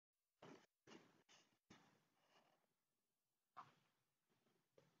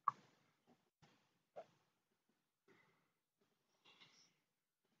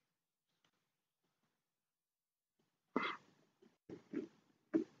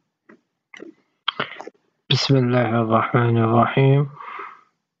بسم الله الرحمن الرحيم.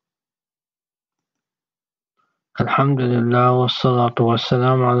 الحمد لله والصلاة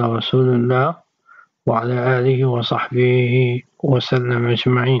والسلام على رسول الله وعلى آله وصحبه وسلم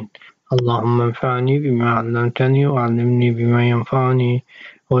أجمعين. اللهم انفعني بما علمتني وعلمني بما ينفعني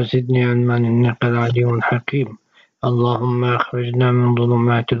وزدني علما إنك العليم الحكيم. اللهم أخرجنا من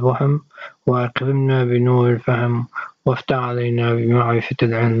ظلمات الوهم وأكرمنا بنور الفهم وافتح علينا بمعرفة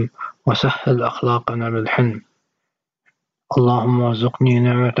العلم وسهل أخلاقنا بالحلم. اللهم ارزقني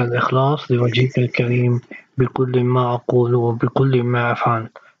نعمة الإخلاص لوجهك الكريم بكل ما أقول وبكل ما أفعل.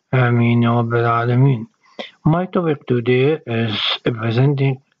 آمين يا رب العالمين. My topic today is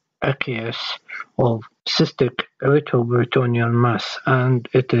presenting a case of cystic retroperitoneal mass, and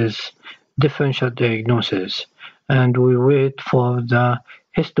it is differential diagnosis. And we wait for the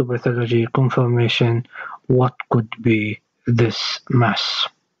histopathology confirmation what could be this mass.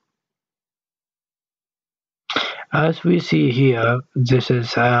 As we see here, this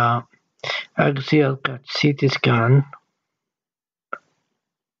is an axial cut CT scan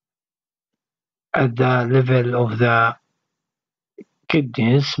at the level of the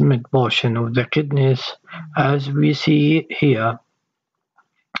kidneys, mid portion of the kidneys. As we see here,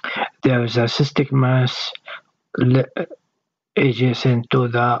 there is a cystic mass adjacent to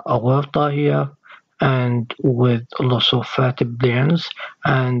the aorta here, and with loss of fatty glands,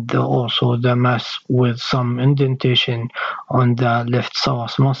 and also the mass with some indentation on the left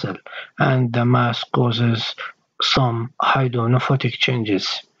psoas muscle, and the mass causes some hydronephrotic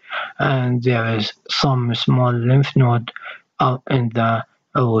changes, and there is some small lymph node out in the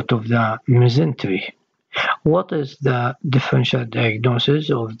root of the mesentery. What is the differential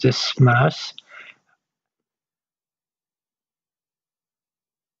diagnosis of this mass?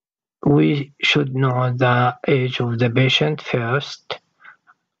 We should know the age of the patient first,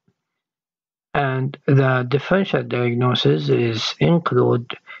 and the differential diagnosis is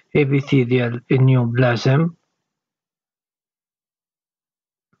include epithelial neoplasm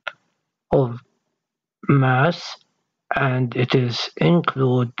of mass, and it is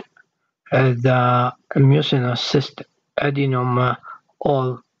include the mucinous cyst adenoma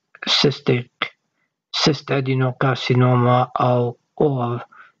or cyst adenocarcinoma or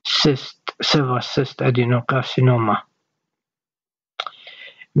serous cyst adenocarcinoma.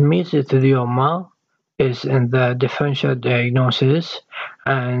 Mesothelioma is in the differential diagnosis,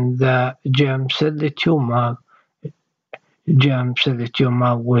 and the germ cell tumor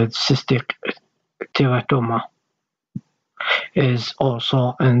with cystic teratoma is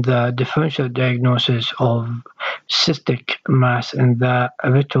also in the differential diagnosis of cystic mass in the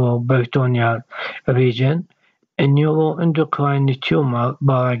retroperitoneal region. A neuroendocrine tumor,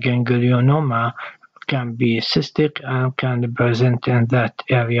 paraganglionoma, can be cystic and can present in that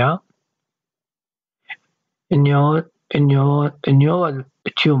area. A neural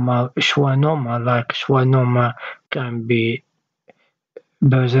tumor, schwannoma, like schwannoma, can be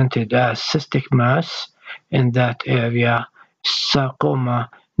presented as cystic mass in that area. Sarcoma,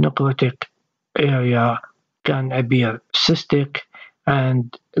 necrotic area, can appear cystic,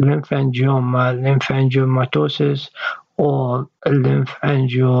 and lymphangioma, lymphangiomatosis, or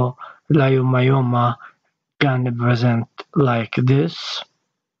lymphangioliomyoma can present like this.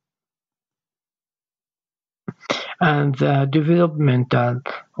 And the developmental,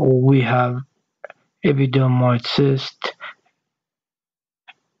 we have epidermoid cyst,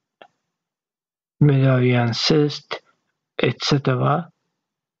 Müllerian cyst, etc.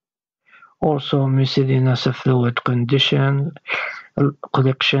 Also miscellaneous fluid collection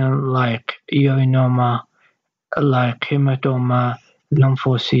like urinoma, like hematoma,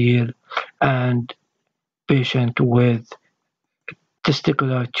 lymphocele, and patient with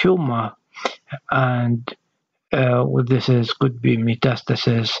testicular tumor, and this could be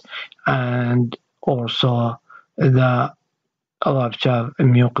metastasis, and also the rupture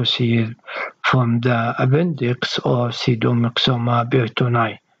mucocele from the appendix or pseudomyxoma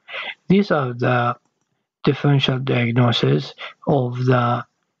bertoni. These are the differential diagnosis of the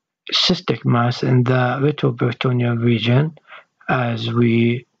cystic mass in the retroperitoneal region, as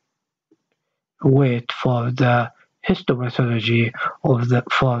we wait for the histopathology for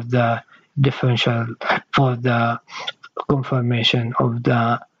the confirmation of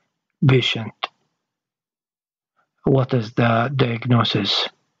the patient. What is the diagnosis?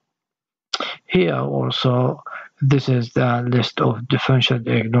 Here also, this is the list of differential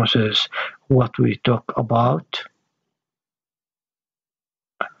diagnosis what we talk about.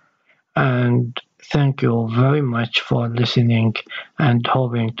 And thank you very much for listening, and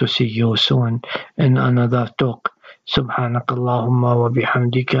hoping to see you soon in another talk. سبحانك اللهم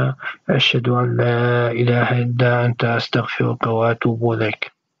وبحمدك أشهد أن لا إله إلا أنت أستغفرك وأتوب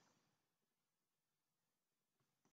إليك.